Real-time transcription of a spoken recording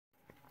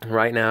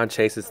Right now,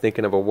 Chase is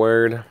thinking of a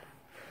word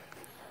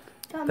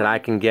that I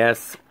can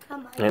guess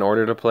in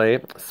order to play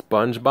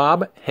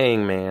Spongebob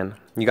Hangman.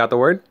 You got the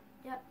word?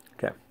 Yep.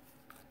 Okay.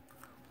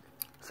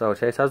 So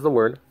Chase has the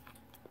word.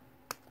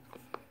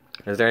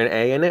 Is there an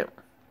A in it?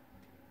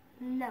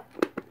 No.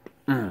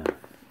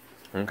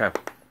 Okay.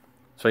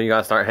 So you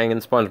gotta start hanging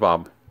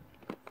SpongeBob.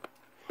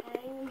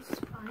 Hanging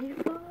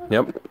SpongeBob?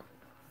 Yep.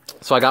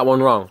 So I got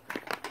one wrong.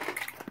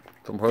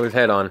 So put his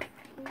head on.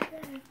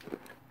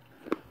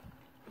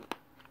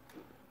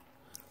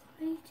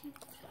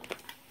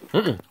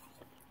 Okay.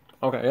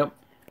 Okay, yep.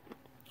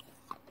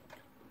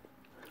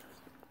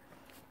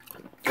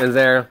 Is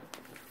there...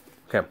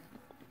 Okay.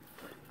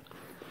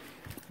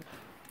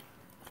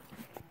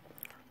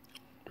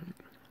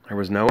 There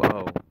was no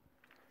O.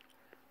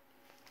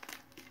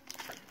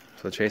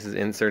 So Chase is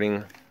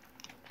inserting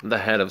the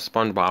head of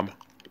SpongeBob.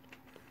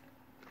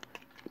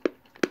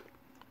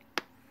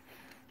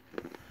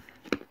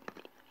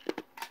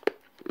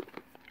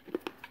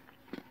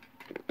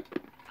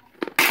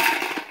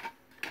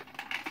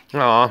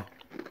 Aw.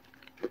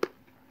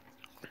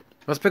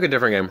 Let's pick a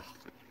different game.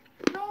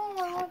 No,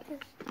 I want this.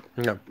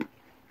 Okay.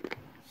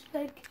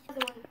 Pick the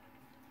other one.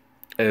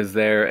 Is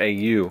there a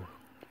U?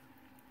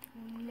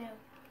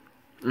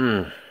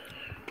 No.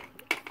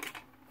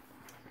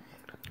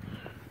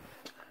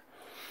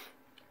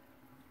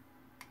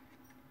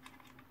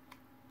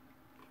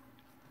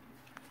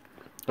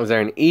 Is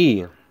there an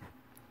E?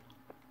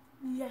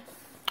 Yes.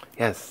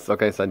 Yes.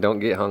 Okay, so I don't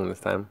get hung this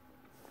time.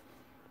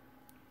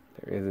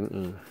 There is an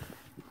E.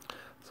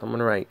 So I'm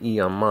gonna write E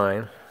on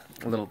mine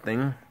little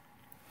thing.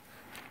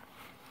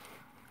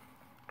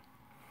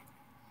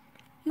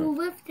 You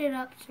lift it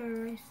up to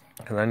erase it.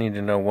 Because I need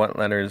to know what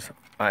letters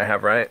I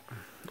have right.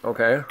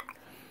 Okay.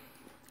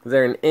 Is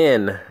there an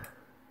N?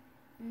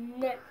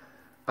 No.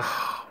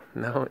 Oh,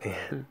 no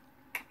N.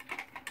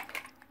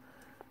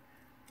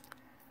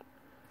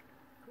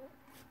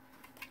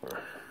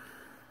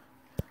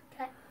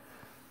 Okay.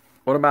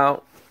 What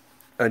about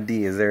a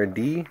D? Is there a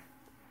D?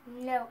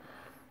 No.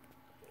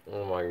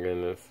 Oh my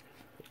goodness.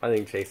 I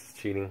think Chase is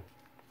cheating.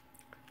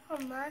 Oh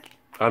my.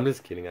 I'm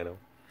just kidding, I know.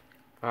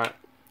 Alright.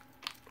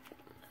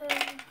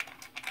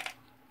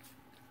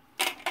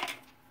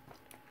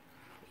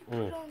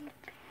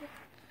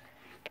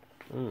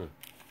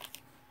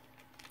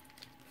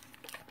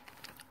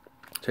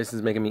 Chase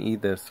is making me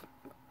eat this.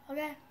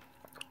 Okay.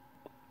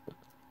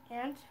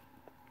 And?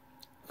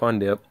 Fun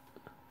dip.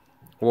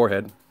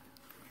 Warhead.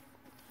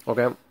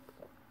 Okay.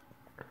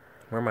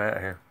 Where am I at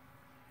here?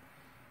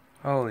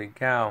 Holy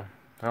cow.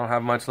 I don't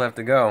have much left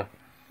to go.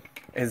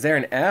 Is there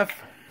an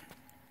F?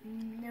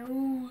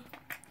 No.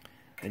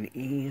 An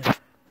E? And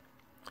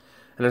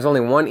there's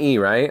only one E,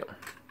 right?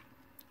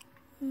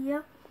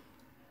 Yep.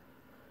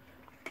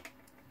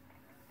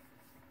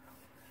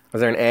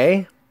 Is there an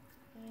A?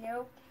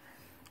 Nope.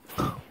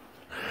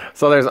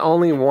 So there's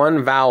only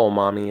one vowel,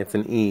 Mommy. It's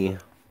an E.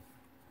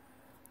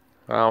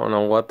 I don't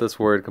know what this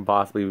word could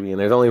possibly be. And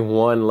there's only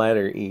one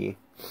letter E.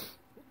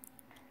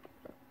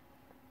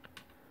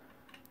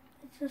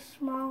 It's a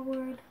small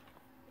word.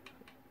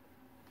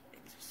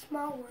 It's a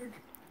small word.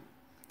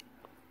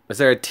 Is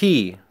there a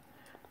T?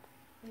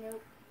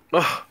 Nope.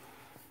 Ugh.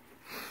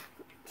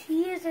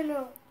 T is in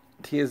a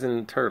T is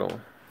in turtle.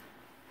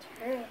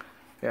 turtle.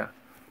 Yeah.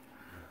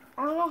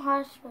 I don't know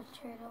how to spell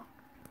turtle.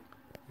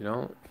 You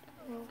don't?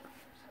 No.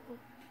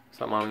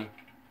 What's up, Mommy?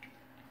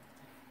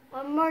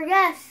 One more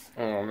guess.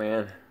 Oh,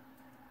 man.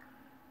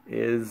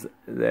 Is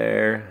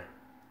there...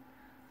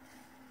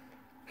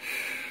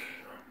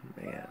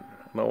 Man,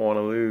 I don't want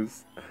to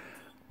lose.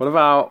 What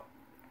about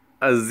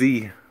a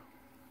Z?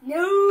 No.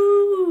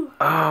 Oh,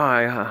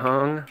 I got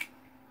hung.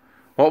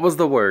 What was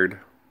the word?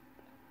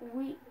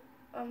 We.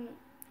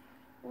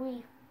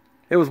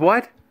 It was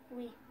what?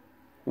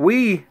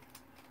 We.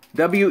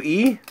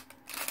 W-E?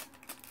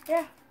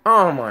 Yeah.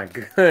 Oh my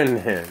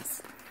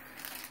goodness.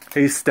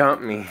 He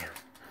stumped me.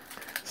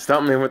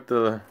 Stumped me with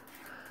the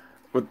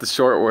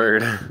short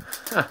word.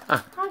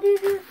 How do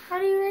you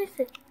erase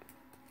it?